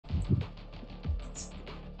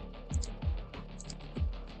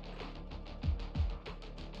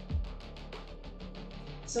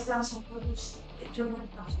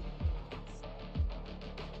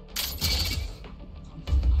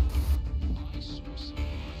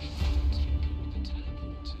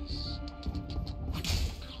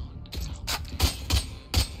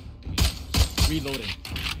Reloading.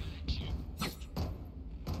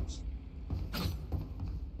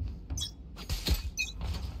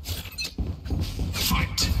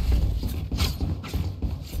 Fight!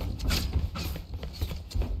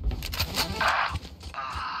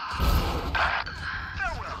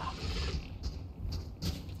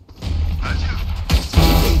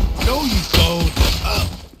 No, you don't.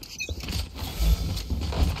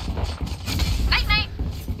 Night night.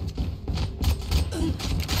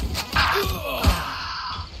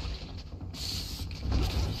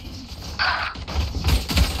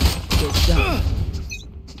 Good job.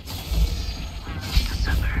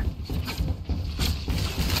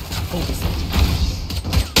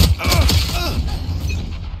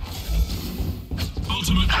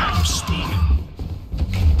 Ultimate arm spawning.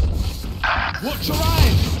 Watch your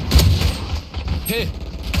eyes. Here.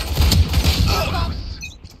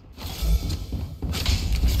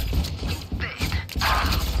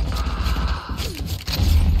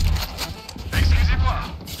 Excusez-moi.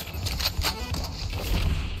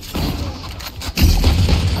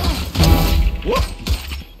 What?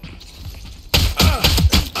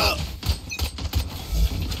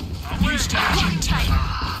 New stage in 10.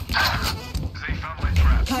 They found my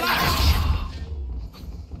trap.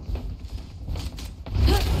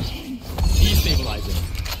 Destabilizing.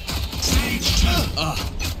 Stage 2.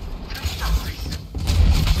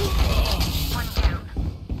 One down.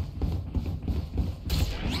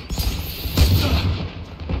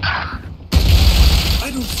 I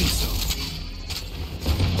don't think so.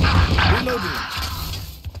 Reloading.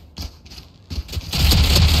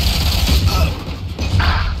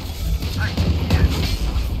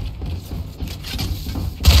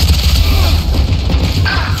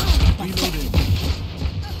 Reloading.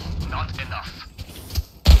 Not enough.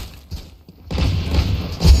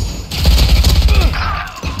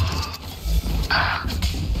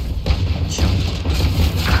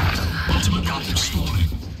 Ultimate arm spawning.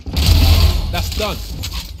 That's done.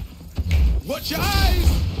 Watch your eyes.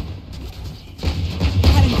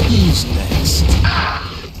 Who's next?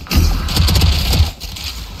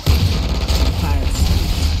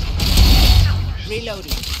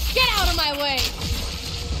 Reloading. Get out of my way.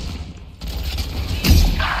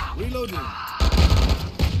 Reloading.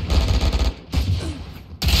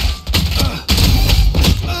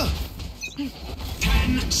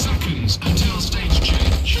 10 seconds until stage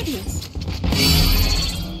change.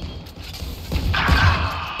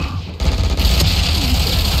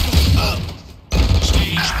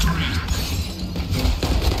 Stage 3.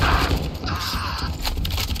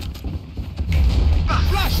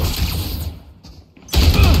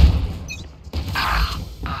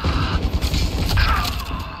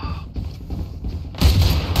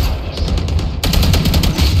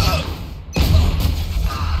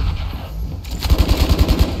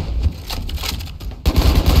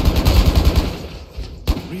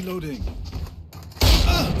 Reloading.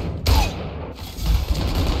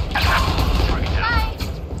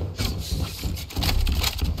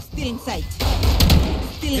 Still in sight.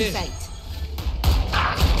 Still in Here. sight.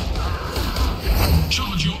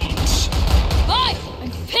 Charge your ults. Boy,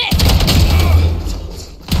 I'm pissed.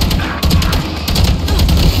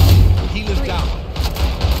 Healer's down.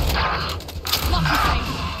 Lock the thing.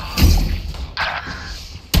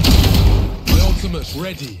 My ultimate's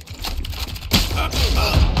ready.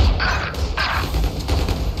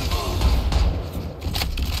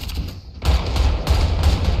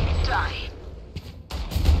 Die.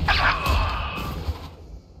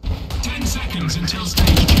 10 seconds until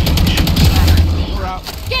stage change. We're out.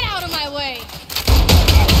 Get out of my way.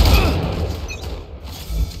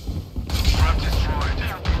 Trap destroyed.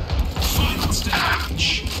 Final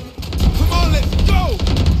stage. Come on, let's go.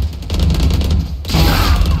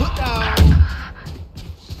 Put down.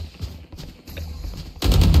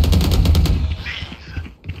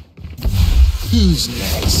 Who's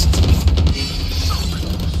next?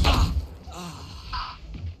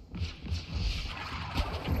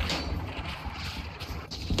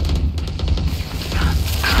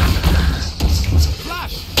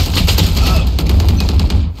 Flash.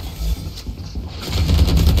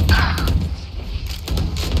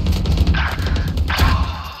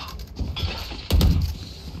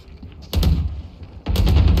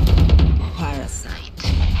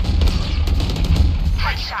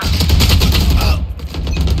 'Headshot.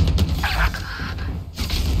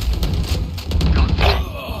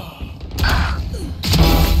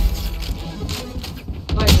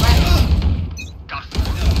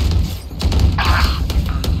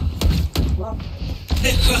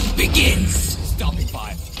 begins. Stopping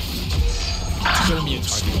fire. Show me a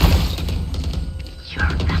target.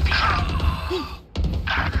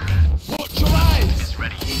 Watch your eyes! It's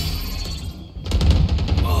ready.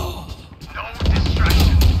 No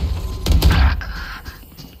distraction.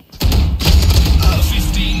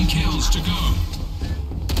 15 kills to go.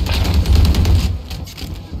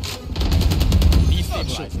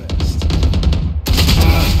 Stabilize first.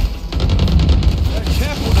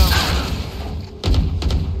 Careful now.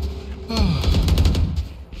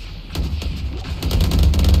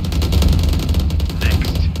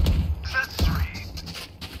 Next. Set 3.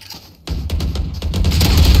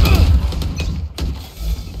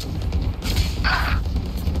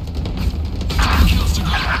 Kills to go.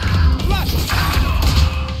 Flash!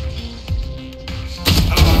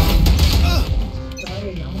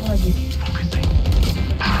 Focusing.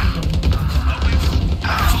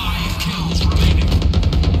 5 kills remaining.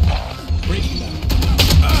 Breaking down.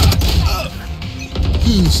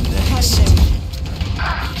 Who's next?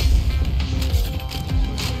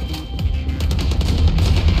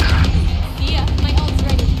 Yeah, my ult's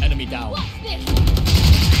ready. Enemy down. Watch this.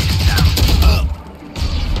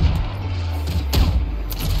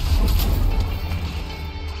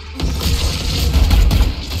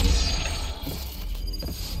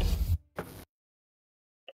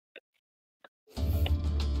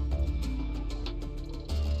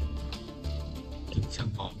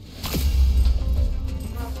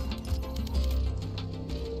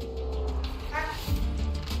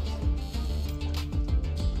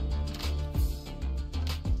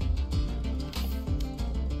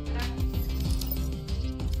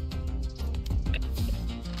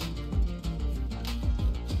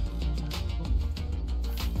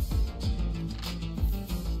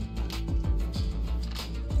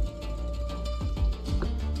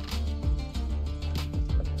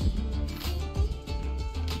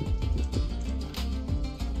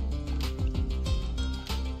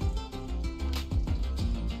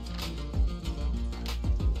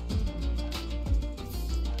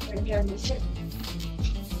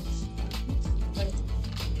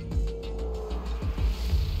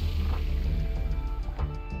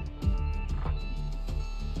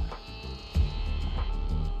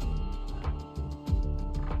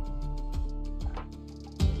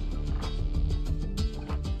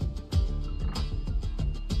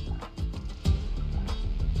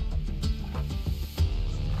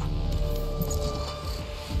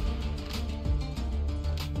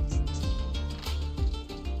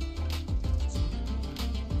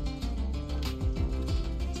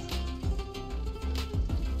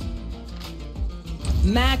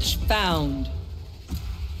 Match found.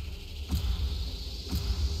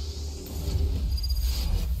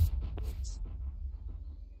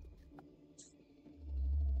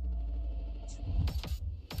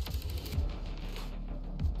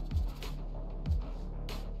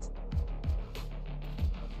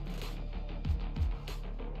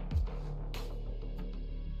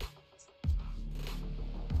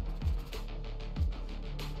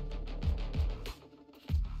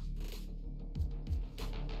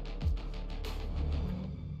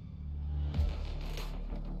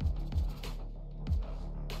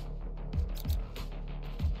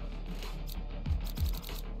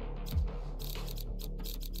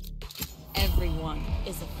 Everyone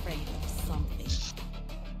is afraid of something.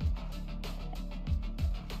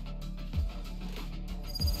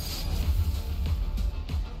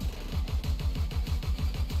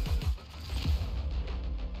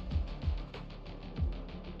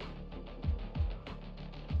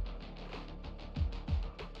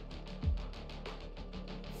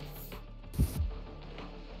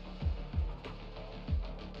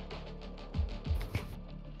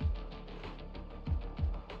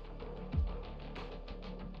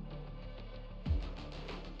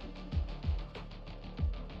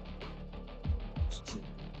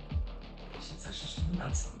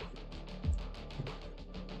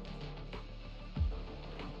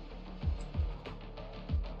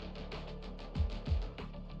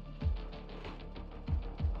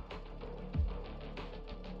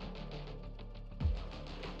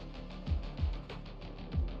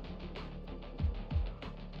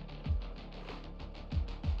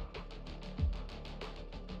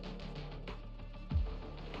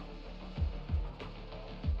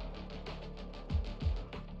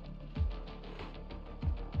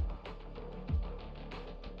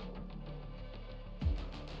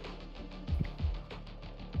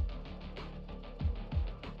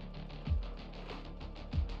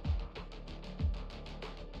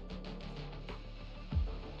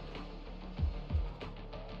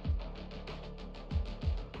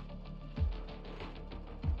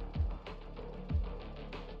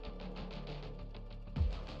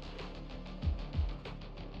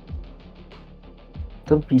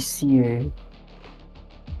 Nonton PC eh.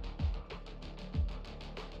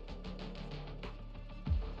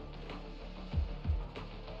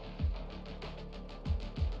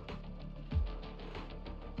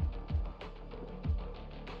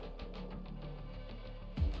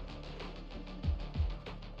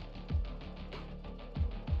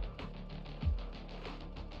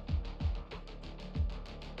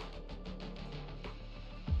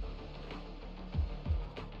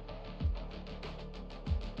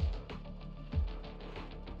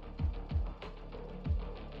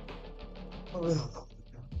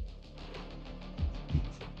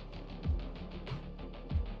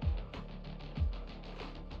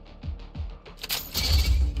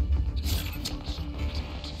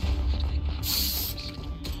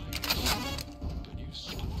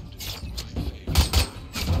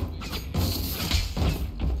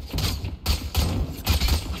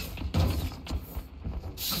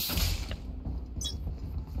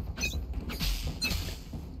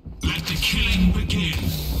 Let the killing begin.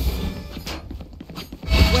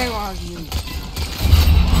 Where are you?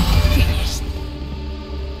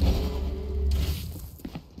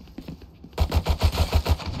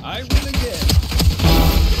 I win again.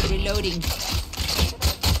 Reloading.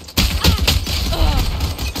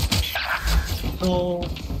 Oh.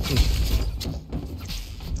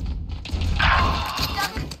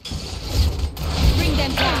 Bring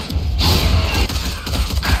them down.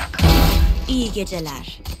 İyi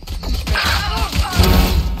geceler.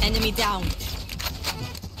 Enemy down.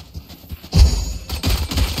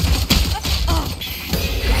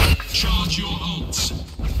 Charge your ults.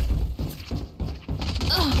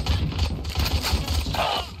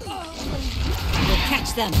 We'll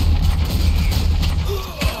catch them.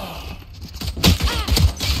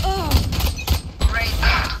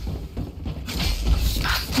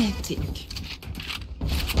 Hectic.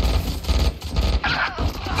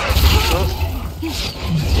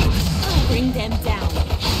 Bring them down.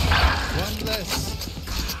 One less.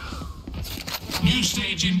 New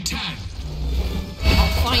stage in 10. I'll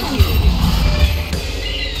find you.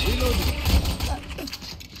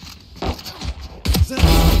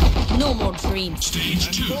 No more dreams. Stage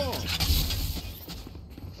 2.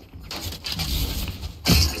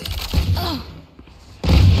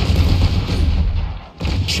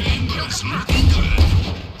 Chambers looking good.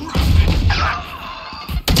 Rapid.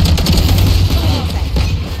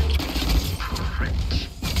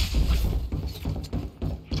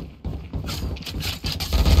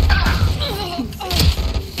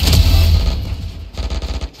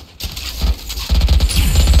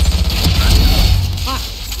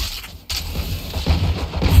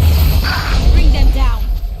 Bring them down.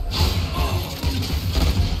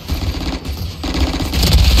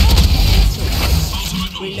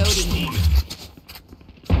 Ultimate Reloading. ults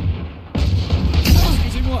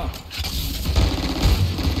Excusez-moi.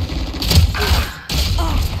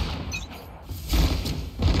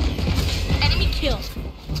 Enemy killed.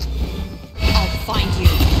 I'll find you.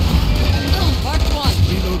 Part one.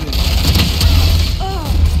 Reloaded.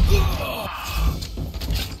 falling.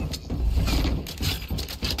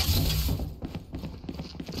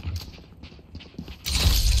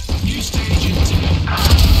 New stage in 10.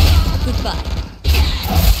 Goodbye.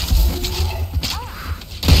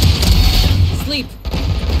 Sleep.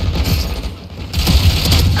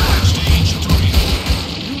 Stage 3.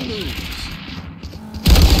 You lose.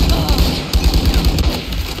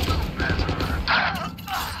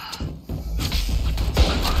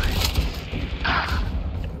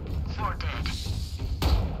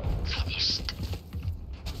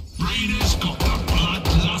 Rainer's got the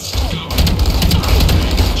bloodlust going.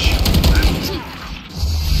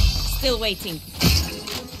 Still waiting.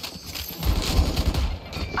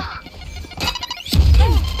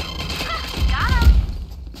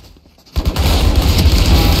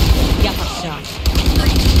 Yapasha.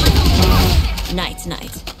 Night,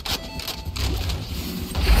 night.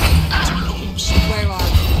 Where are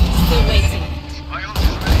you? Still waiting.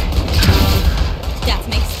 That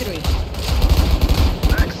makes 3.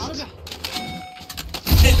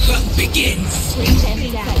 The fun begins. Bring them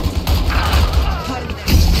down.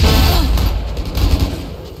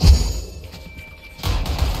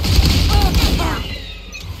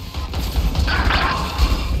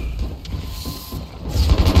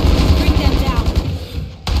 Bring them down.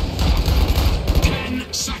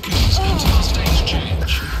 10 seconds until stage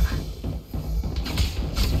change.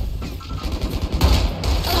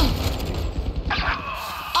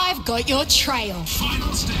 I've got your trail.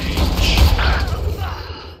 Final stage.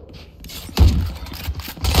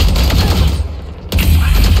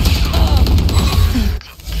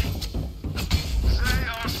 They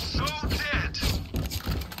are so dead.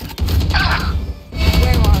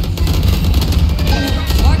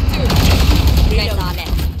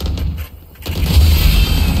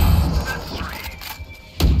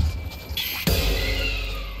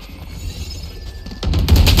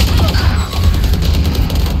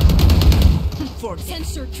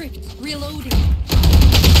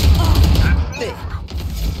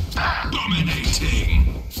 Dominating.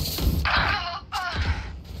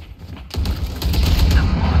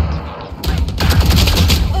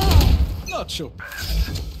 Not sure.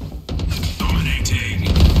 Dominating.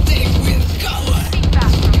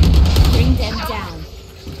 Bring them down.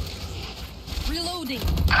 Reloading.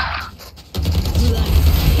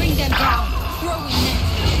 Bring them down. Throwing net.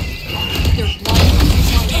 Their blood is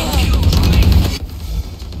my blood.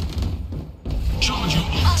 Charge your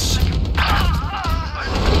ults.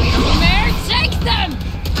 Mare, take them!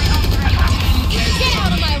 Get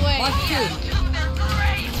out of my way! What food?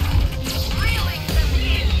 Where are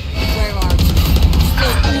you? Still what?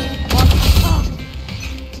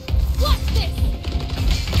 What's this?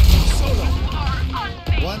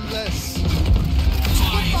 One less.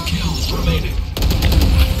 5 kills remaining.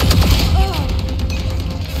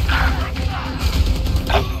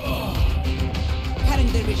 Cutting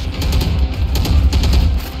their vision.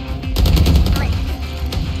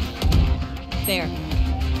 There.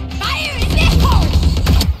 Fire in the hole!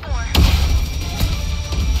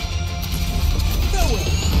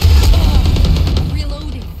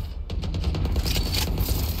 Reloading.6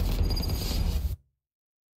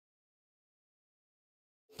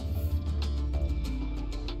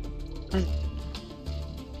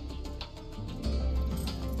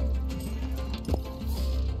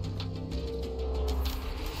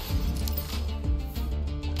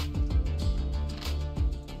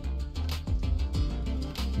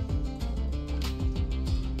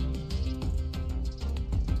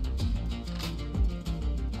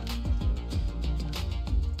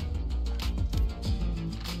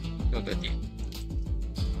个点。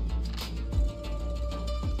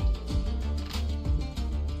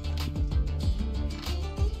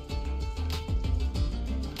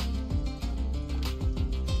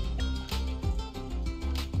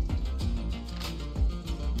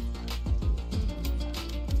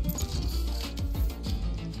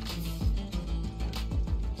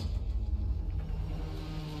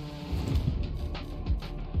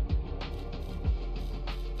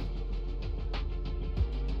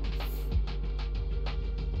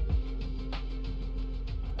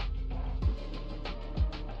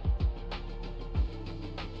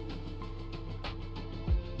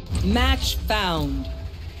Match found.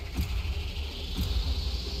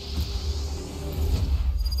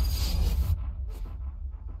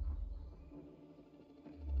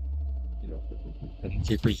我们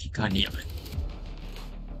可以会看你们。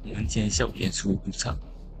我们今天下午演出5场。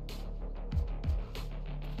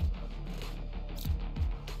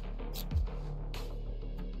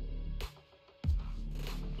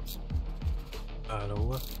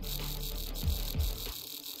Alo á.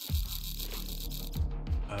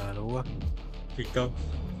 Alo á. Phi công.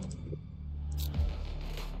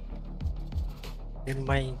 Cái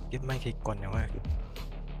máy thì còn nhau à?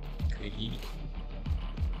 可以。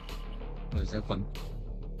我在关。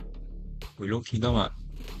回路听到吗？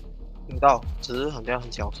听到，只是好像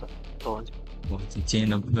很小声，都很小。我今天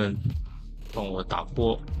能不能帮我打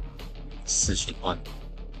破死循环？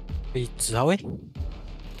被知道诶。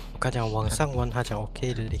我刚讲网上玩，他讲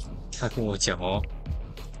OK 的嘞。他跟我讲哦，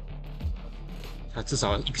他至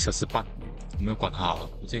少1个小时半，我没有管他好了。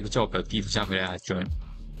我这个叫我表弟下回来还join。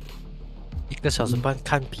1个小时半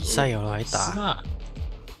看比赛了还打。是啊。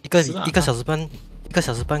一个小时半，1个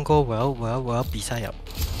小时半过后，我要比赛了，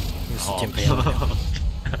有时间陪了。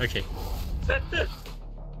OK。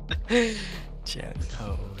这样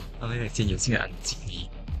好。他那个今天有进来安静你。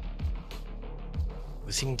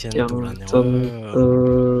不信真突然了。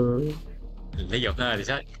很累啊！那等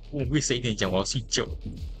下我会深一点讲，我要睡觉。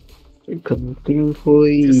肯定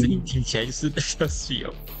会。这声音听起来就是要睡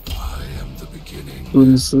哦。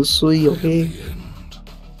准时睡 OK。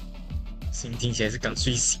声音听起来是刚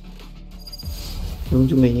睡醒。然后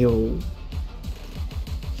就没有。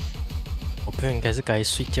我朋友应该是该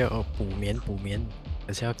睡觉哦，补眠，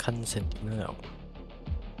可是要看身体那了。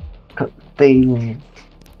肯定。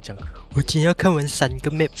讲，我今天要看完3个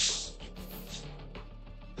map。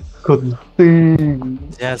肯定。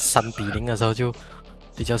现在3-0的时候就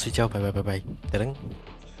睡觉，拜，等。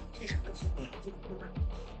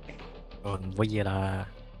哦，很累啦。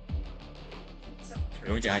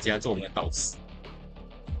有人讲他家做我们的导师。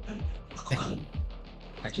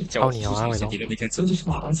靠你啊，伟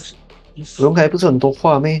龙！龙凯不是很多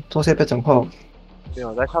话咩？坐下不要讲话。没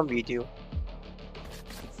有在看 video。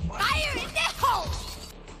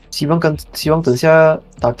希望等下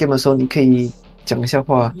打 game 的时候你可以讲一下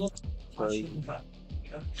话。可以。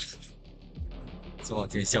这我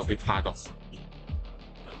今天下午被趴到。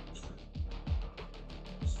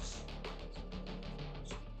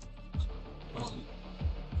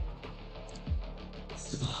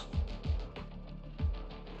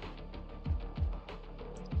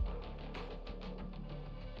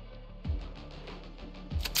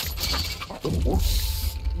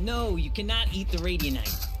No, you cannot eat the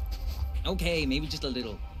Radianite. Okay, maybe just a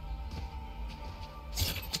little.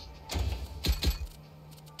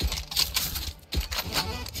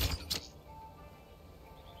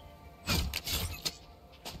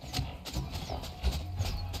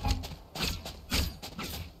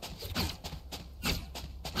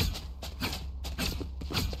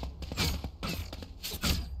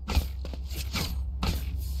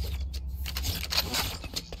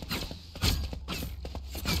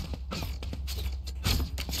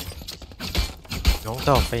龙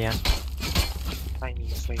多少飞啊？带你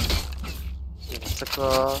飞。这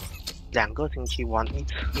个2个星期玩一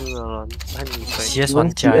次的人带你飞。 CS 玩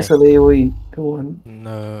家 SLA 喂，跟我玩。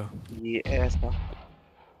ES 啊。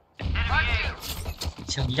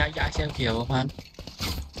想压一下给我们。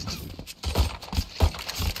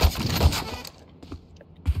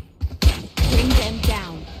 Bring them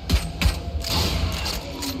down.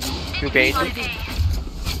 就给一次。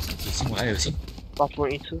有信我还有信。爆出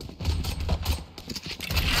一次。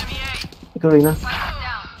 一个人呢？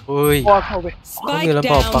喂，哇靠呗！没有人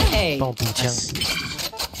帮我补枪。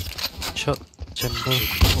shot 全部。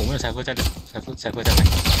我们有财富在这，财富在这。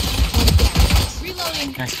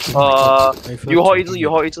有后一只，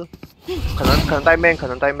可能带面，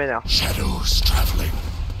了。 Shadows traveling.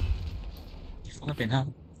 那边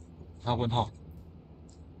他问号。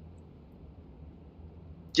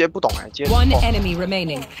接不懂哎，接。 One enemy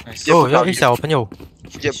remaining. 哦，要一小朋友。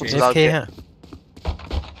接不知道。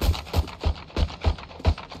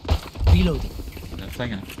 Reloading.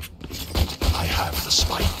 I have the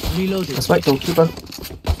spike. Reloading. Spike 走这边。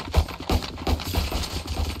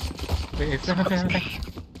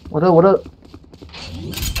我的。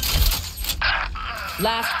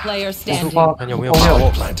 Last player standing. 看有没有把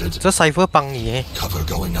握？这 Cypher 帮你耶。 Cover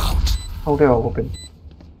going out. 抛掉我边。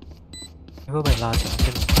会不会拉墙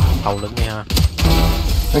线？好人呀！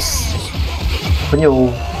朋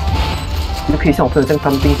友，你可以像我朋友这样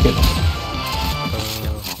当兵点吗？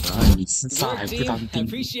 你是杀还不当兵？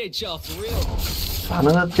把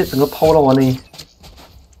那个整个抛了完呢。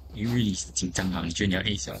因为你是紧张啊，你觉得你要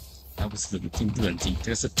A 小，那不是冷静不冷静，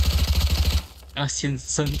这个是线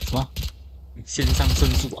上胜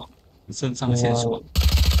诉啊，肾上腺素啊，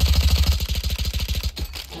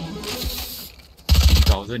你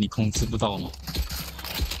搞着你控制不到吗？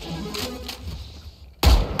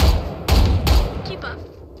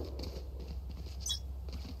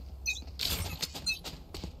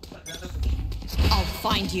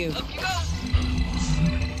 Find you.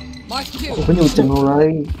 Mark 2. 我朋友整过来。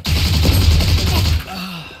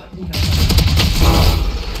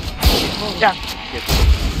呀，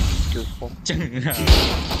这样啊！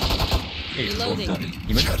哎，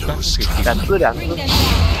你们2只。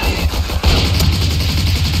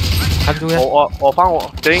看住呀！我放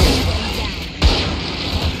我对。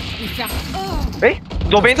哎，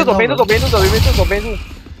左边住。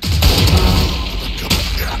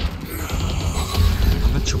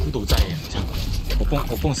全部都在耶！这样，我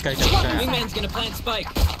蹦 Sky 讲 Sky 啊！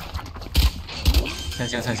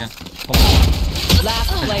上。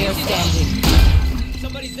 Last player standing.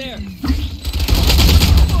 Somebody's there.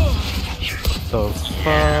 The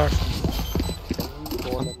fuck！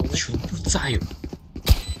 全部在哟！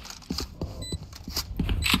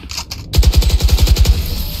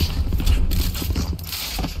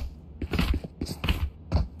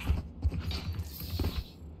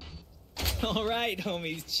 All right,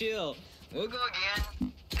 homies, chill. We'll go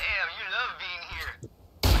again. Damn, you love being here.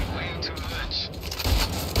 Like way too much.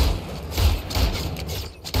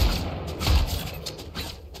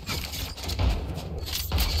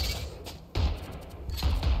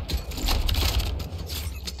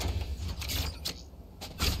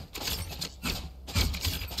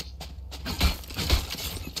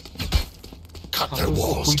 Cut their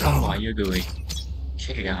walls down. 玩一個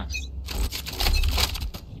，K 啊！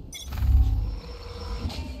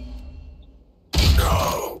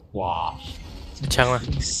 哇，枪了！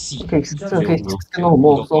可以，这个可以看到我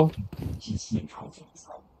没收。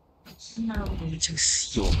真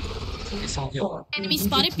是哟，这烧掉。 Enemy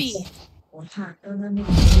spotted B.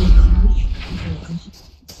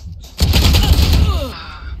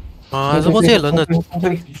 啊，怎么这些人的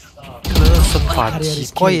身法很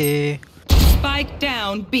奇怪耶 Spike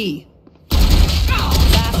down B.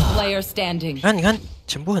 Last player standing. 你看，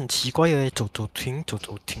全部很奇怪耶，走停这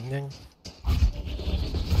样。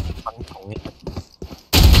 反同耶。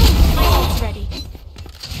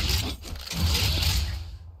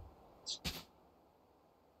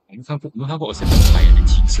我们看过我现在白眼的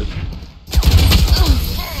提示，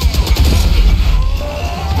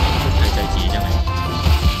还在接这样。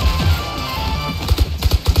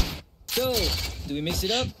So, Do we mix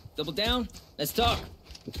it up? Double down? Let's talk.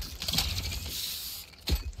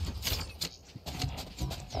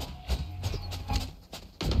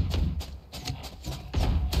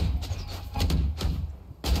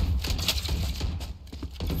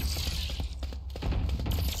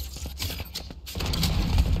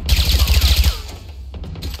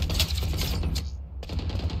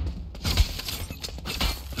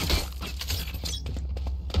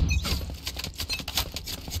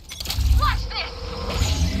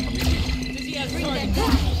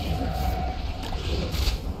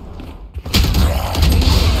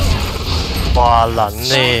哇，难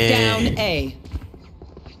Down 呢！ A.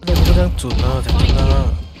 你不这样准啊，讲真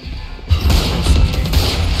的。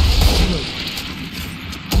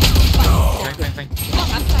快！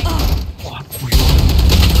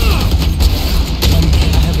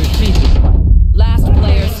 Last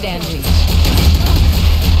player standing.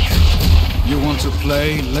 You want to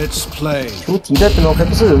play? Let's play. 球抵在灯 OK，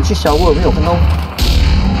 不是有人去消我没有看到？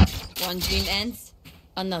 One dream ends,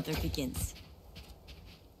 another begins.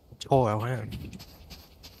 错啊，好像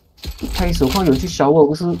开始我看有人去消我，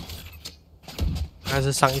不是那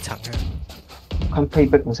是上一场啊。看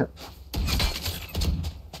playback 一下。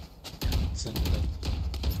真的。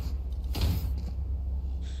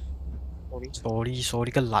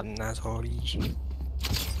sorry 个懒啊 ，sorry。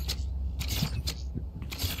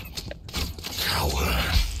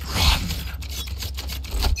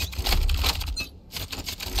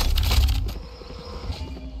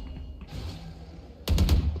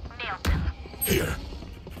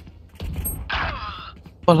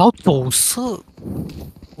我老走色，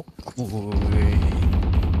鬼！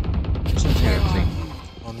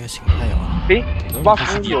我没有心态啊。诶，挖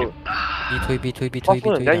夫有，逼推挖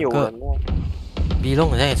夫人家有两个人哦。 B 龙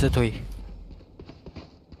好像也是推。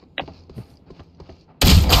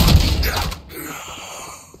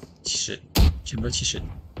70，全部70。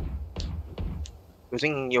有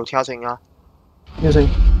声有跳声啊！有声。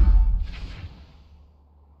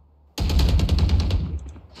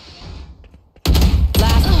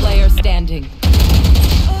 Last player standing.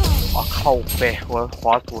 我靠呗，我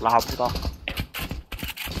滑鼠拉不到。啊，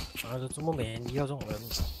这么没你要这种人，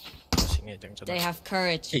不行诶，讲真的。 They have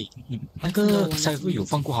courage. 哎，那个赛夫有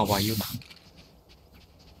放过好玩意吗？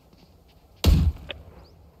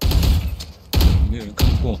没有人看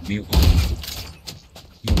过，没有啊，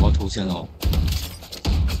因为我要投降了。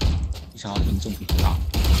不想要人中比较大。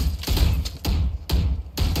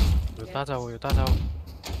有大招，有大招。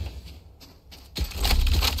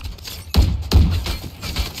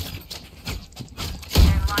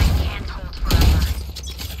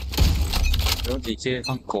 然后直接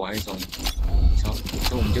放狗那种，然后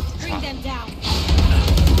我们就不杀。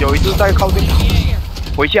有一只在靠近，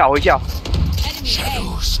回下。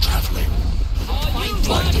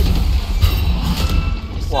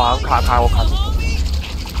哇，卡，我卡住。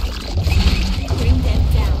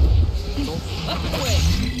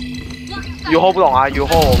有后不懂啊，有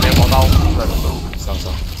后我没摸到人。少。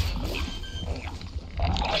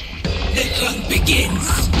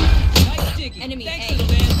 Enemy A.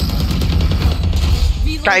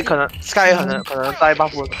 Sky 可能带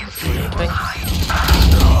buff。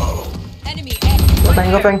 Enemy A. 我单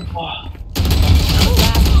一个 bang。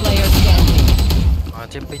 Last player standing. 啊，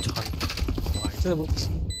这被穿。这不，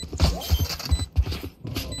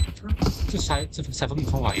这塞风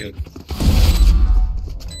放玩意儿。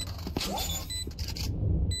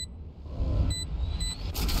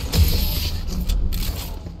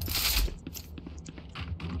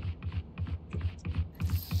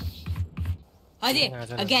Idea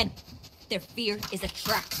again. Their fear is a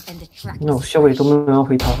trap, and the trap. 那我校委都没有要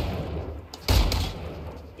回他。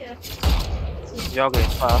你要给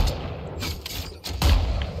啊？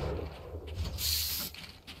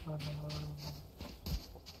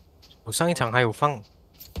我上一场还有放，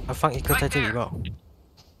还放一个在这里吧。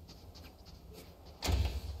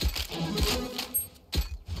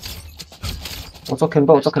我做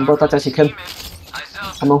camp 大家一起 camp。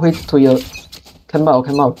他们会推的 camp 吧，我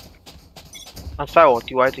camp 吧。 啊，晒我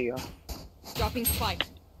DYD 啊！ Dropping spike.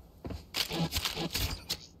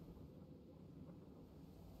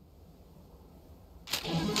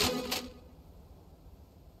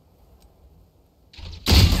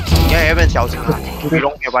 你要不要小心啊？雨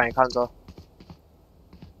龙也帮你看着。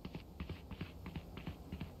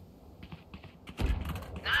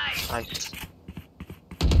Nice.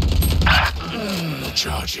 No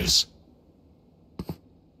charges.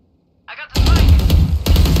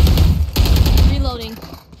 Reloading.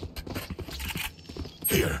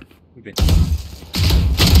 Here. 这边。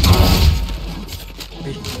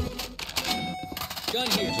 Gun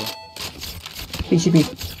here. B 7 B。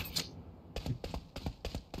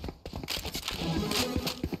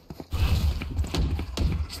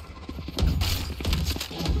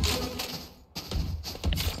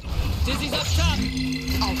Dizzy's up top.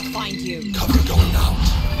 I'll find you. Cover going out.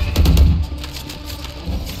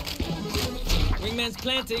 Wingman's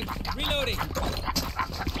planting. Reloading.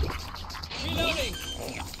 Reloading.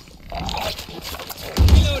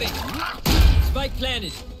 Reloading. Spike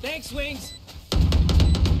planted. Thanks, Wings.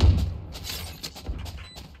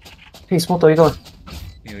 可以 smoke 多一个吗？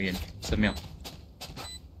没有烟，真没有。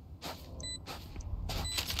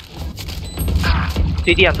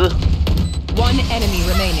 CD 2只。 One enemy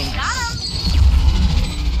remaining.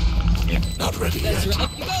 Not ready yet. That's right.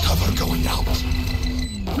 Cover going out.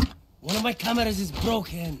 One of my cameras is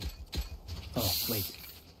broken. Oh, wait.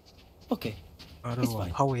 Okay. 啊，都往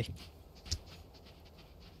后位。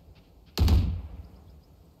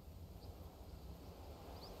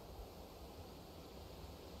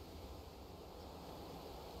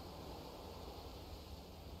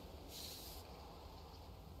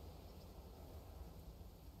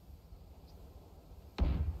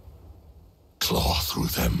 Claw through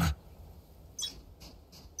them.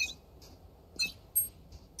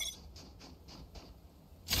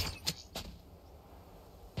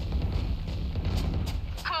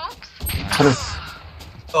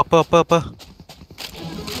 Upper.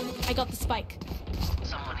 I got the spike.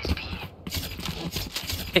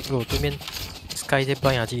 哎，我对面 Sky 在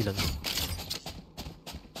扮演技能。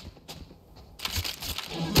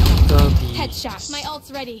这比 Headshot. My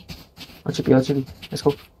ult's ready. 啊，这里 ，Let's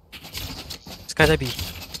go。 Sky 在比。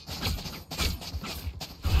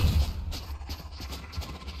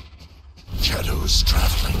 Shadows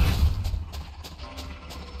traveling.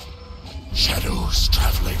 Shadows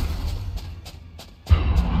traveling.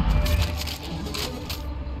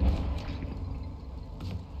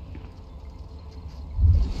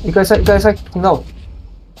 一个在听到。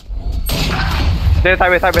被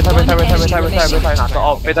拿走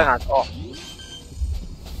哦，被拿走哦。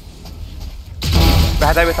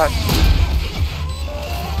还在被塞。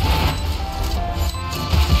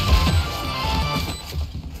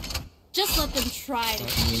 Just let them try.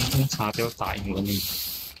 用插标打赢了你。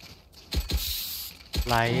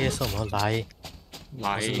来什么来？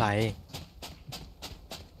来。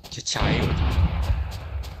去加油。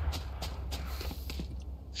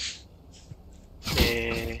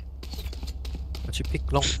我去 pick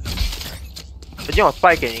long。今天我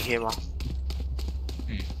spy 给你可以吗？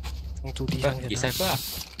放驻地上比赛不啊？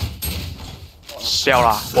不要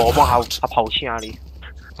啦，我问他跑去哪里？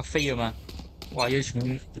他废了吗？我还以为全部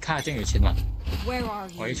看他这样有钱嘛， Where are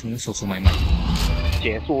我还以为 you? 全部收买。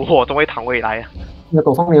结束，我都会躺未来。你的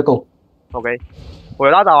狗放你的狗。OK， 我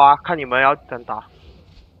有拉倒啊，看你们要怎打。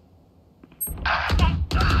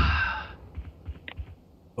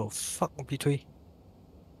Oh fuck！ 我逼退。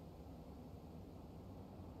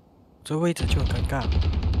这位置就很尴尬。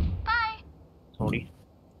Sorry，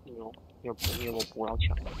 你有没有补到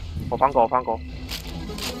墙？我放狗。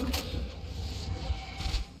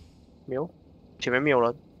没有，前面没有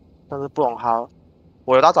人，但是不懂他。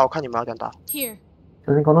我有大招，看你们要怎打。 Here.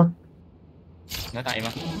 小心空呢？你要打 A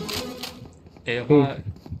吗？哎，我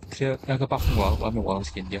那个 buff 我还没玩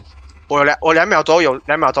，scan 掉。我2秒左右有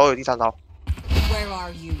第3招。 Where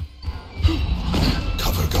are you?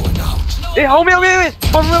 Cover going out. 哎，后面，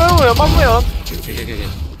帮不了人。可以，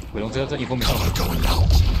伟龙这以后没 Cover going out.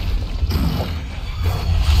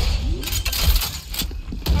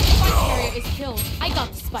 Carrier is killed. I got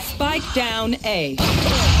the spike. Spike down A.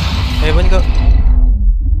 哎，问一个。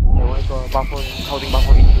我一个8分，靠近8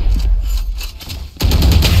分1。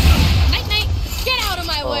 Night. Get out of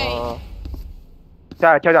my way.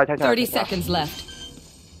 跳。 30 seconds left.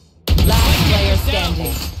 Last player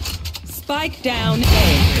standing. Spike down A.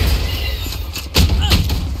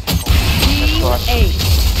 Team 8.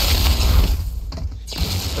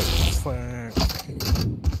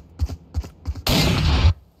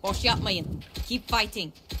 Hoş yapmayın. Keep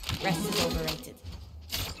fighting. Rest is overrated.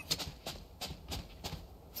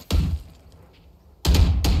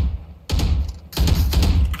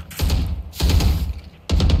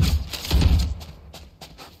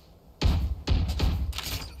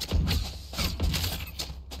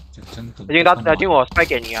已经我 spy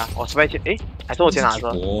给你啊，我 spy 哎，还是我先拿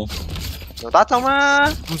着。有大招吗？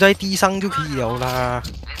不在地上就可以了啦。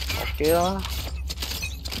 OK 啦。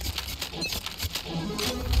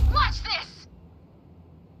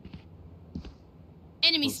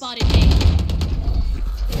 Enemy spotted A.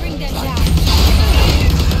 Bring them down.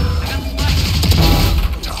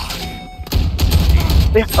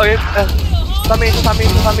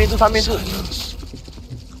 三面是。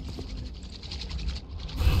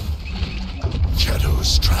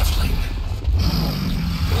 Shadows traveling.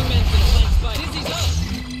 Wingman's gonna plant spike. Dizzy's up.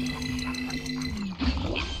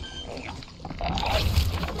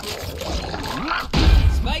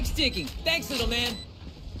 ticking. Thanks, little man.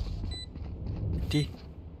 D.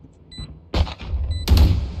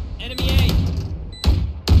 Enemy A.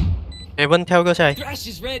 Evan theo cơ chạy. Thrash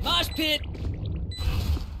is red. Mosh pit.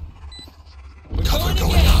 Cover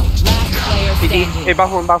going out. Last player standing. 哎，八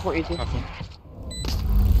分一击。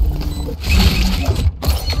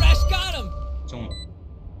 Thrash got him. 中了，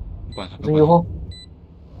不管他，不管这有后，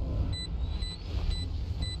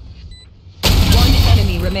 One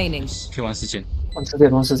enemy remaining. 他，可以玩时间。玩时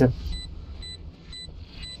间，玩时间。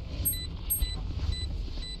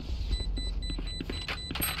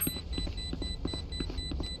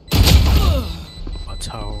我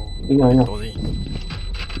操！赢了，赢了。多的。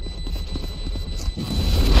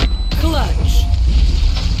 Clutch.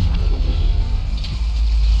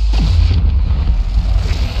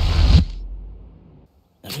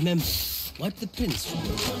 Now remember, wipe the prints from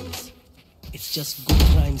your minds. It's just good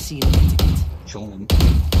crime scene etiquette. 穷人，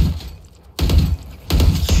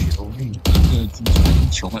穷人，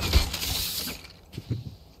穷人。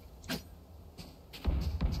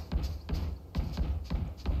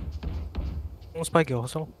 送 spike 给我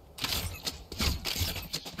送。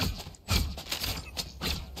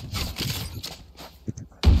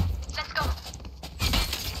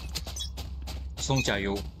送加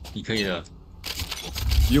油，你可以的。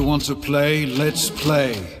 You want to play? Let's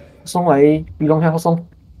play. 送嚟 B 龍喺送。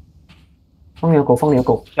放你個狗，放你個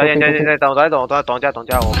狗。等，等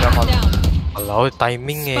下，我不要跑。 老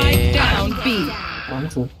timing Spike 誒 down B. 王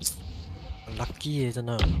子， ，lucky 誒真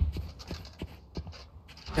係。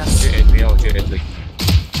我觉得不要，我觉得对。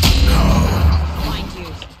 Find you.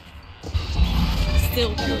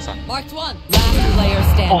 Still. 123。 Marked one. Last player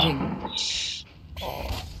standing.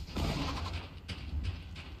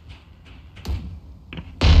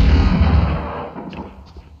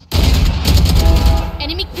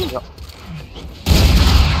 Enemy.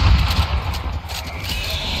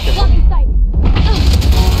 Block in sight.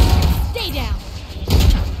 Stay down.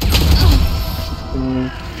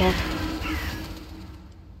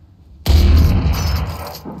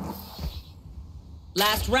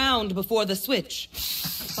 ，Last round before the switch.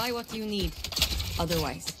 Buy what you need.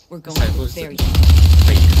 Otherwise, we're going 赛 to 博 bury 是 you.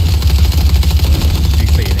 废的，最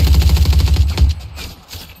废的那个。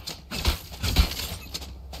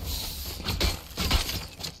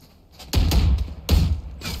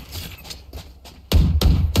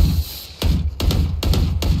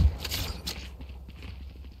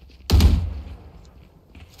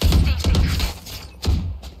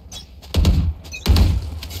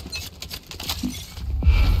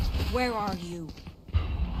 Where are you?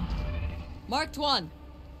 Marked one.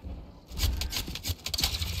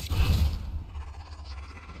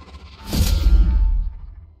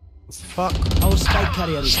 fuck！ Our spike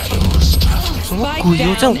carrier is 什么鬼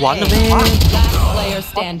哦？这样玩的咩？ Last player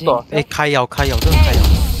standing. 哎，开药，真的开药。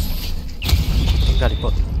點解你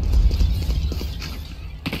不？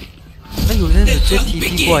哎，有人直接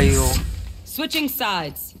TP 過嚟哦。 Switching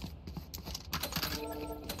sides.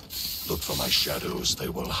 Look for my shadows, they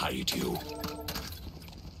will hide you.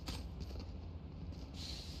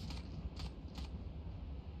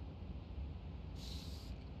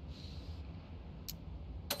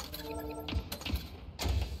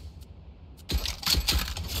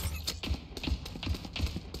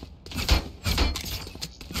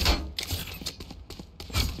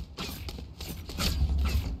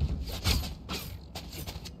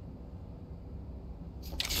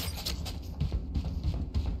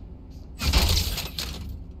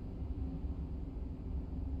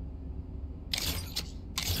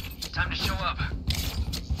 Time to show up.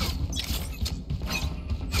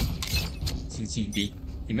 星星 B，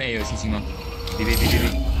你们 A 有星星吗 ？B，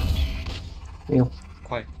没有。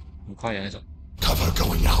快，很快的那种。 Cover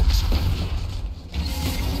going out.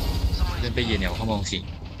 这边被野鸟看不东西。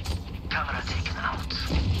 Camera taken out.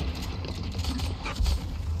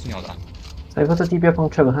 进鸟的啊，在嗰隻 D 標放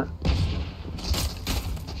出嚟嚇，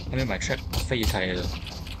那边买 trap 废柴的，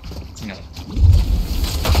进鸟的。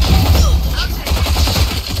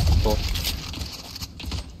多。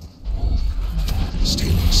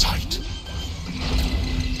 Stealing sight.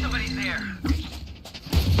 Somebody's there.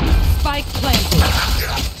 Spike planted.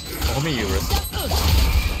 我后面也有人。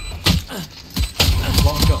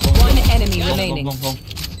 One enemy remaining.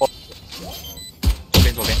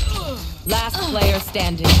 左边。 Last player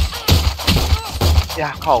standing.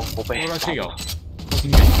 呀，靠，我被。 我这有。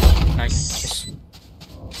Nice。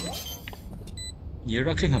你的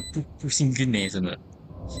rocket 很不幸运呢，真的。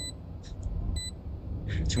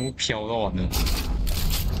全部飘到完了。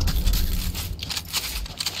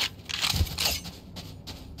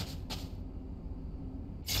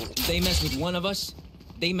 They mess with one of us,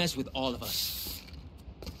 they mess with all of us.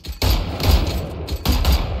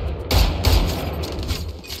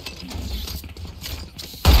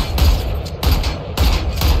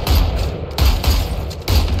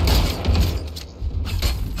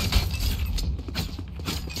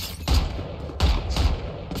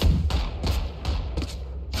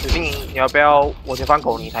 你要不要我先放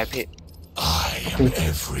狗你才配？ I am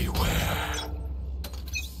everywhere.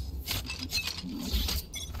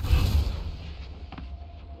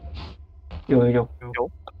 有。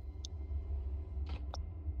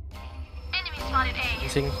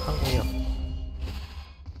星放没有？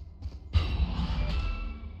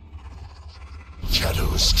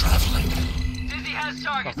 Shadows traveling.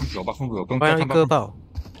 把风有，不用我要一个爆。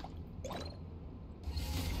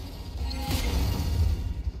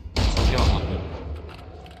掉了，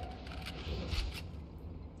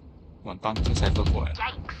完蛋，这才飞过来。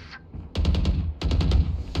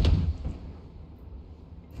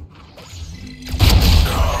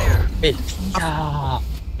哎呀！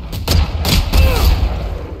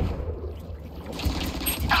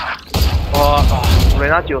 我雷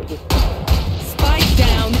娜90。 Spike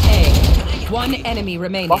down A. One enemy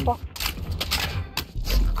remaining.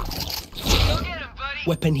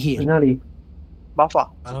 Weapon 在 here. 那里？ Buffer，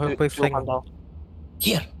然后会被有看到。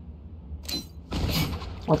 Here.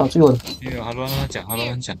 我打最稳。因为他乱讲，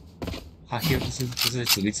他 heal 不是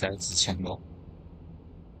主力才支枪咯。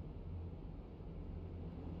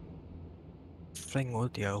 flank 我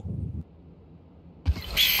屌。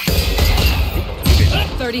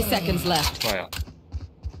 30 seconds left. 快啊！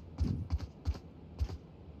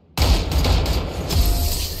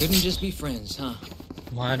 Couldn't just be friends, huh?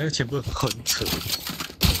 妈呀，那个前辈很扯。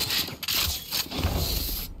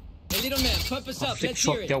 Hey, little man, pump us up. Let's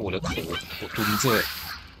hear 掉 it. 我的头，我蹲着，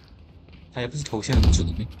他也不是头线很准。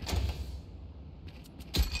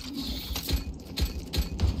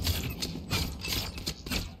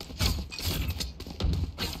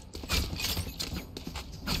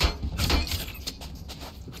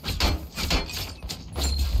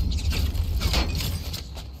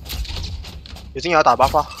有进要打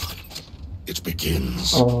Buffer。 It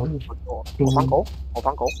begins. 我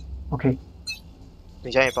放狗。 OK。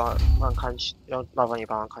 你现在也帮忙看，要麻烦你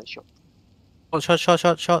帮忙看秀。哦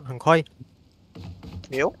shot 很快。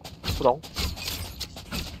没有，不懂。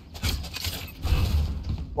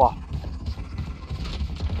哇！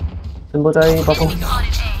全部在包风。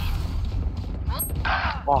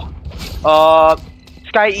哇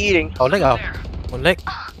！Sky 10。好叻啊！我叻。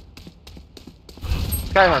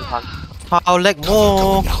 Sky 很弹。好叻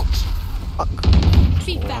喎！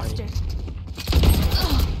 Creep faster.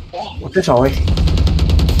 我最少哎。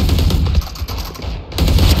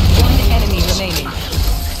 Enemy remaining.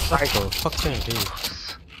 那个 fuck 这样可以。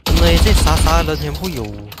真的，这傻人全部有，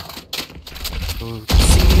幸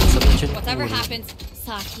运神的全部。 Whatever happens,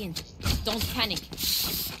 suck in. Don't panic.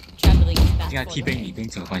 Traveling is bad 应该 for T you. 杯你不用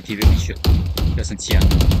整换 T 杯你选，不要生气啊。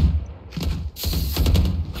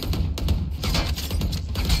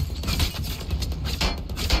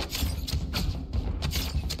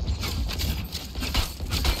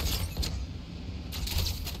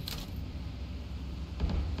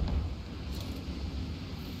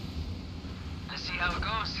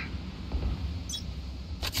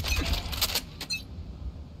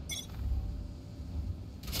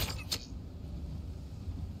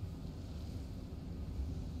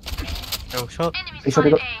 有 shot， 你说这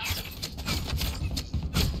个。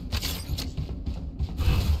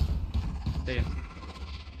 对呀。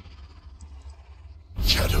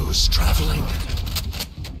 Shadows traveling.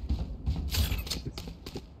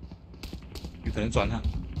 有可能转啊。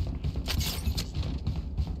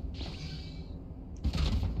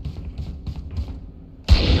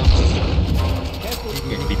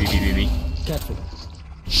别。 Careful.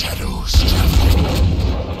 Shadows traveling.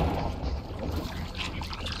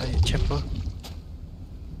 还有 chamber。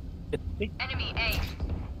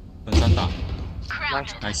 分3打。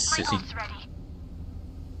nice， 小心。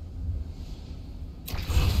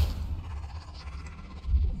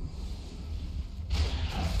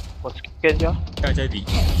我跟着。盖在底。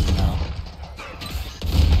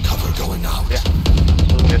 Cover going out. 对呀，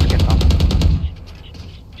是不是没有 scan 到？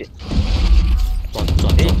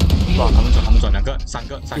转，他们转2个、3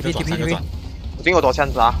个转。我进有多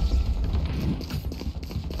枪子啊？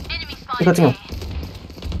这个进了。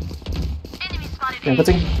2个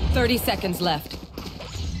进。 30 seconds left.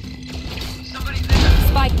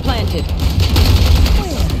 Spike planted.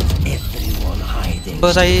 Everyone hiding.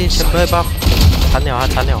 不在 chamber buff， 残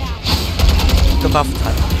了，一个 buff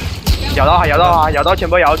残。咬到前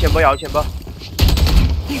波，咬。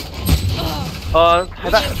还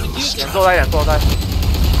在，两座在。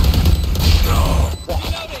哇！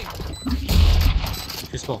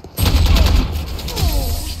 Fishball。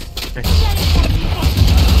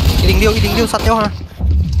 106杀掉他。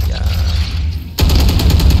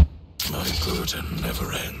 My burden never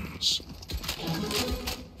ends.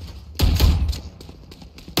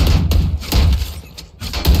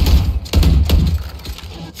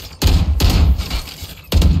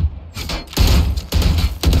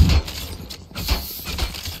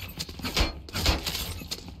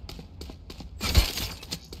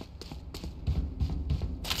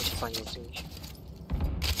 算有进去。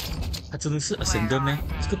他真的是 Ascendant 吗？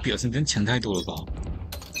这个比 Ascendant 强太多了吧？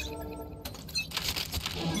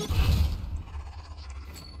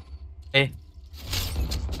哎，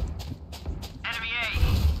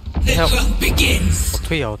 The hunt begins. 我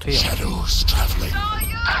退啊，我退啊。 Shadows traveling.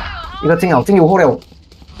 一个进了，进有后了。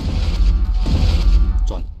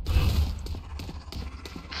转。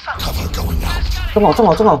 Cover going out. 中了，中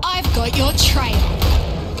了，中了。 I've got your trail.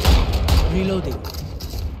 Reloading.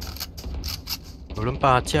 有人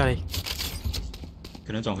把架嘞，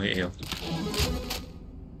可能转回 A 哦。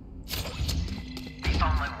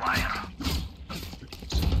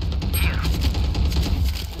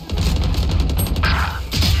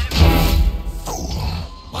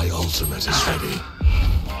 My ultimate is ready.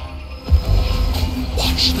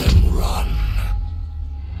 Watch them run.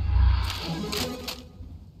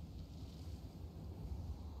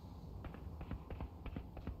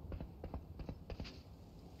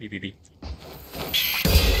 B。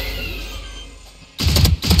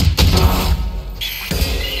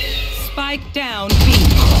 Spike down B.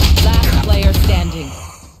 Last player standing.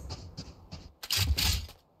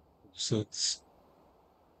 So.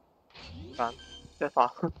 再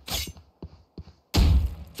发。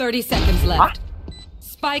 30 seconds left.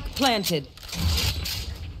 Spike planted.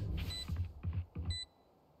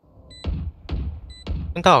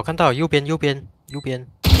 看到，右边。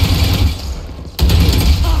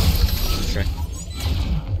是。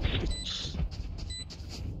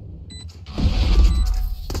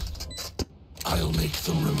 I'll make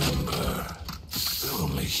them remember. They're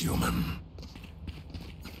only human.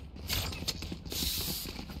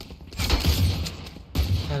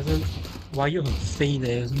 他这歪又很飞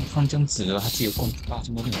的，怎么放这样子了？他自己有光大，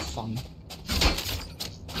怎么很方？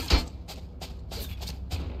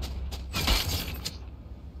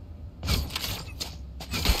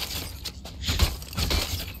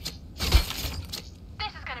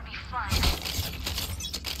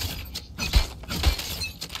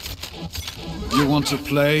 You want to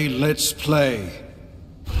play? Let's play.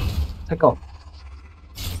 太高。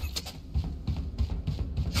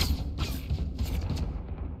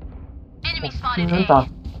能打。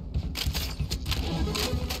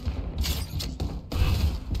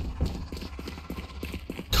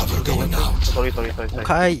 Cover going out. Sorry.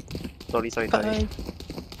 开。 Sorry.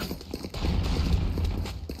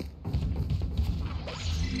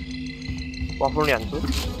 挖出2只。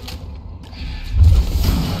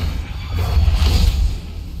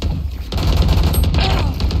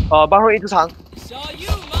巴瑞一直长，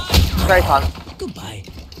盖长。 Goodbye.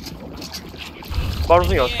 巴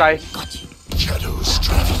瑞有盖。 Shadows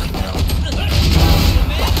traveling.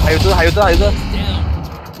 还有这。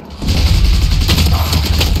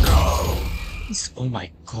 Oh my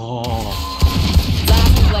god.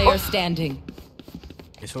 Last player standing.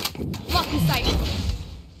 没错。 Lock in sight.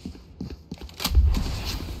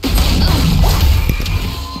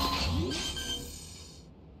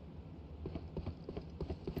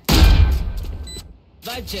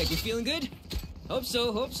 Vibe check. You feeling good? Hope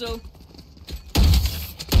so.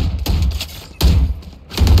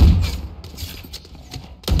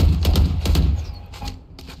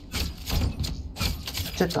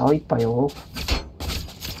 再打到100哦。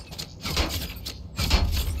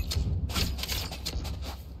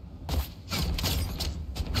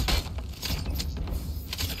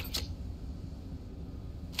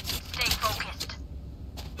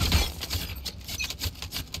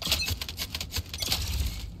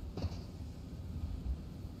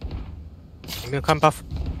 有没有看 buff？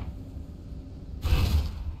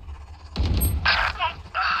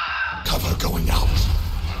 Cover going out.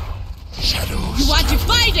 Shadows. You want to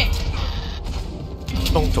find it?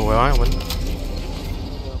 动走啊，我们。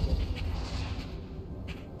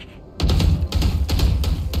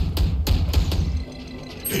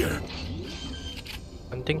 Here.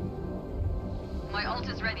 稳定。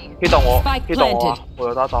 可以等我啊！我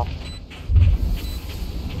有大招。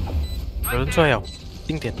有人出来了，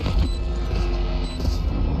定点。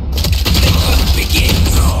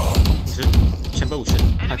 50，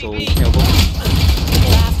他走秒攻。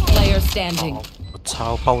 Last player standing. 我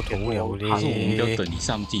超爆头了嘞！他说我们要等你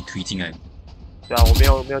上自己推进来。对啊，我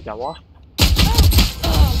没有讲话。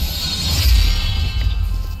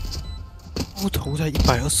爆头才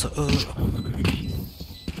122。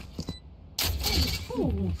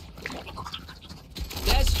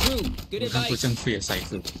 That's true. Good 我看过 advice. 这样飞的骰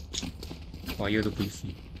子，哇，又都不会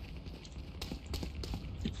飞。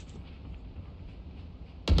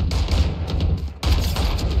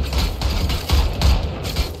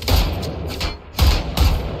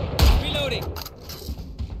 Reloading.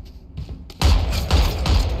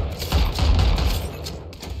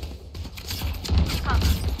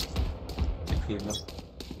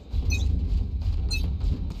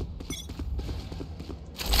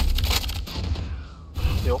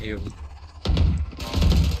 有。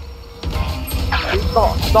哎呦，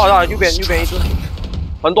到，右边一只，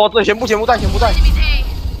很多只，全部在。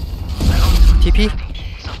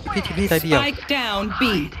TP 在 B 啊。 Spike down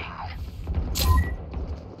B.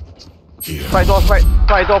 快做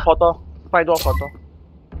photo， 快做 photo。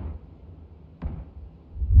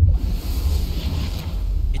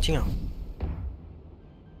已经啊。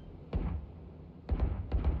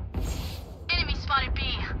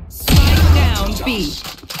 Spike down B.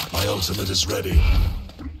 My ultimate is ready.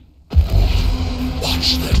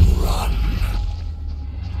 Watch them run.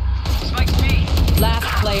 Last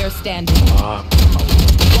player standing.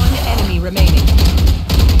 One enemy remaining.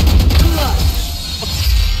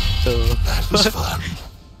 That was fun.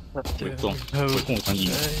 回共我当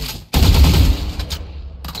赢。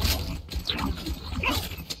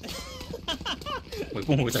回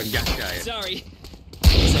共我当压下来。 Sorry.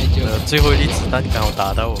 最后一粒子弹刚好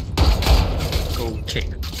打到我。Go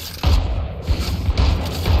kick。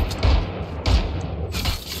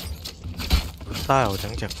大我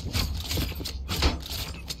讲。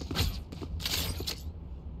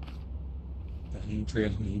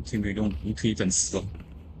推没用，你推等死了。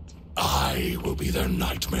 I will be their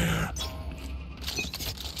nightmare.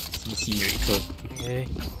 什么心有一颗。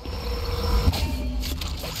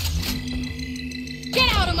 Get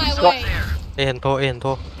out of my way! A 很拖。哎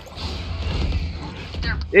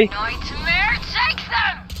Nightmare takes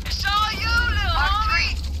them! It's all you, little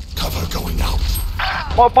homie! Cover going out.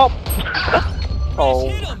 爆！哦，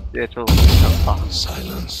这就很大。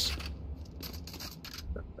 Silence.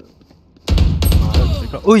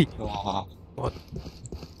 喂！哇！我。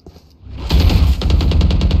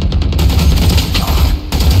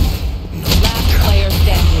 Last player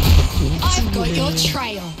standing. I've got your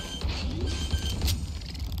trail.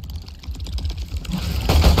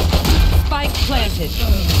 Spike planted.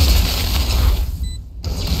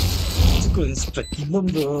 这个人是本地梦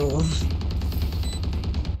的。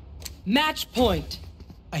 Match point.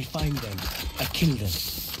 I find them. I kill them.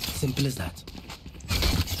 Simple as that.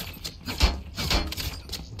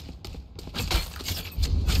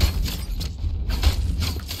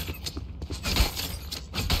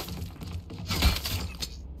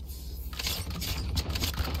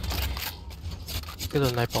 Cái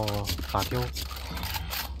lần này bỏ phá tiêu.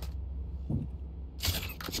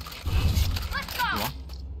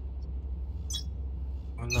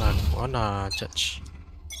 Wanna judge.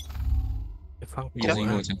 Cái phăng cổ.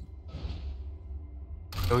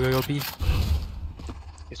 Yo B.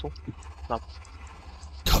 别松，那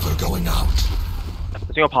Cover going out.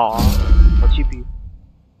 这个跑啊，我7 B。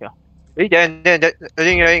对啊，哎，等，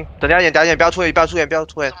等下点，不要出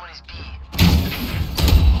现。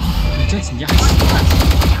 你这怎么样？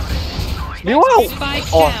没有哦，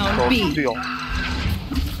队友，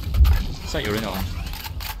上有人了。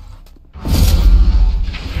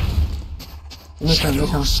没枪。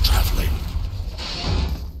 Traveling.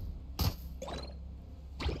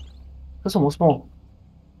 这什么 spawn？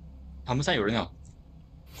 他们上有人了。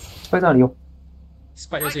在哪里哦？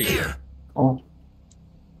 Spike 在这里。哦。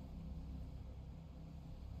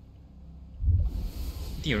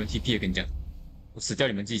一定有人 TP 的，跟你讲。 我死掉，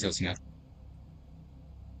你们自己小心啊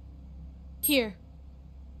Here.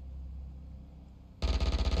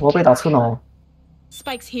 我要被打刺脑。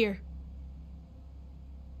 Spike's here.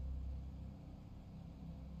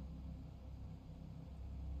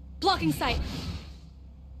 Blocking sight.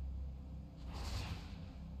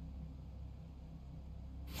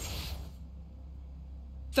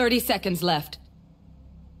 "30 seconds left."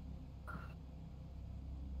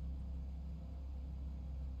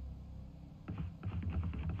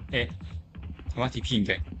 哎，他妈 TP 应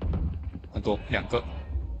该很多，2个。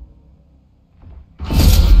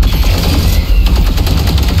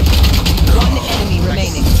One enemy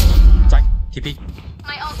remaining. 在 TP。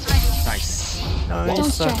 My ult's ready. Nice.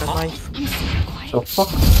 Don't stress. The fuck?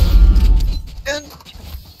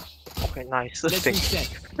 Okay, nice. Let's reset.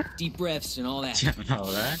 Deep breaths and all that. 讲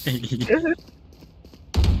好了，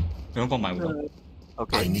不用帮买我。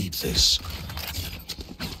 I need this.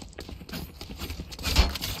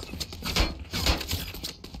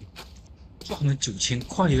 赚了9000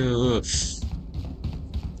块了，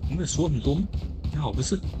我没有说很多吗？还好不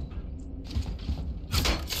是。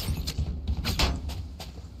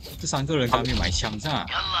这3个人刚没有买枪是吧？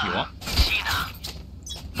有啊。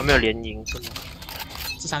还没有连赢是吗？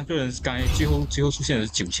这3个人刚才最后出现的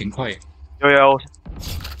是9000块。有。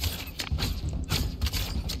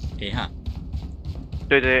A 哈。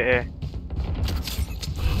对 A。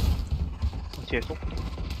我结束。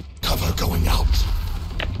 Cover going out.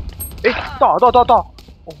 哎，到！哦。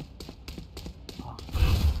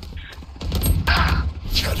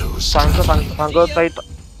 Challenge 三个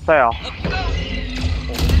在啊。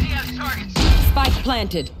 Spike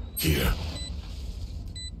planted. Here.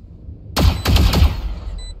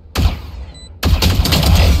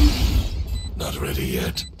 Not ready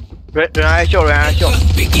yet. 人来秀。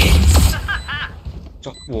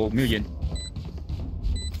我没有烟。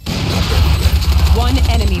 One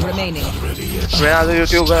enemy remaining. Not ready yet. 人家这就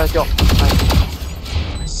丢个秀。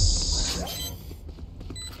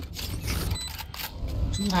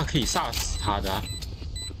就是他可以杀死他的啊！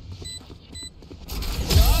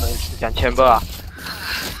讲千倍啊！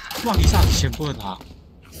万一杀死全部的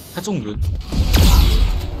他中人。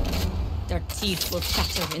 Their teeth will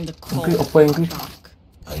shatter in the cold.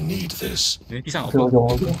 I need this. 地上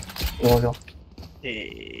有。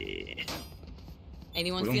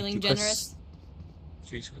Anyone feeling generous?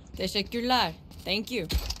 Teşekkürler. Thank you.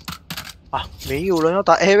 啊，没有人要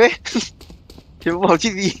打 A 呗，全部跑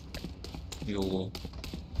去 B。有哦。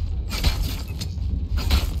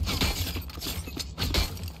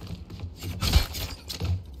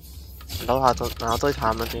 然后对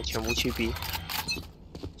他们就全部去 B。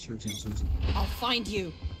 I'll find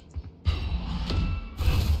you.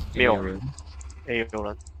 没有人，有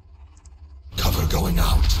人。 Cover going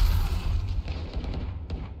out.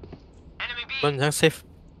 问像 safe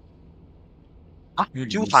啊，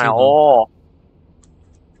就他哦。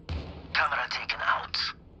Camera taken out.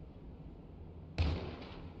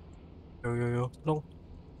 有弄。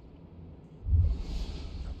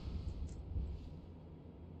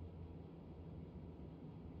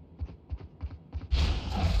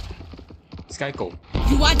 Sky 狗。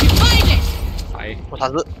 You want to find it? 哎，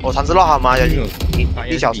我尝试落好吗？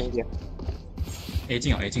你小心点。 A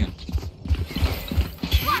进啊 A 进啊。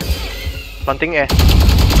绑定 A。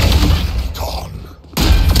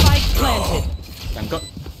 Spike planted. 两个。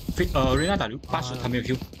瑞娜打80，他没有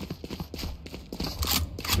Q。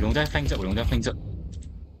伟龙在 flank 着，伟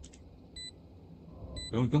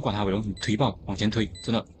龙不用管他，伟龙你推爆，往前推，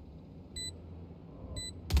真的。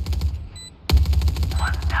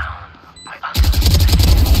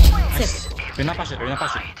 人家80，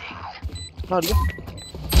那里？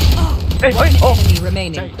哎哦！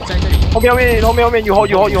在这里。后面有，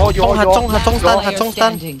他中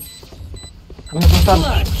单。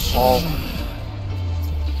哦。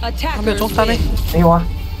他没有中单嘞？没有啊。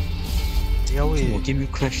要喂！我 game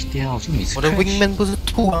crash 掉，就每次。我的 wingman 不是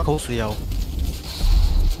吐完口水哦。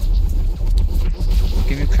我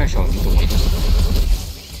game crash 了，你懂吗？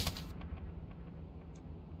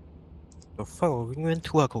我放我 wingman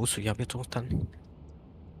吐完口水啊，没有中单。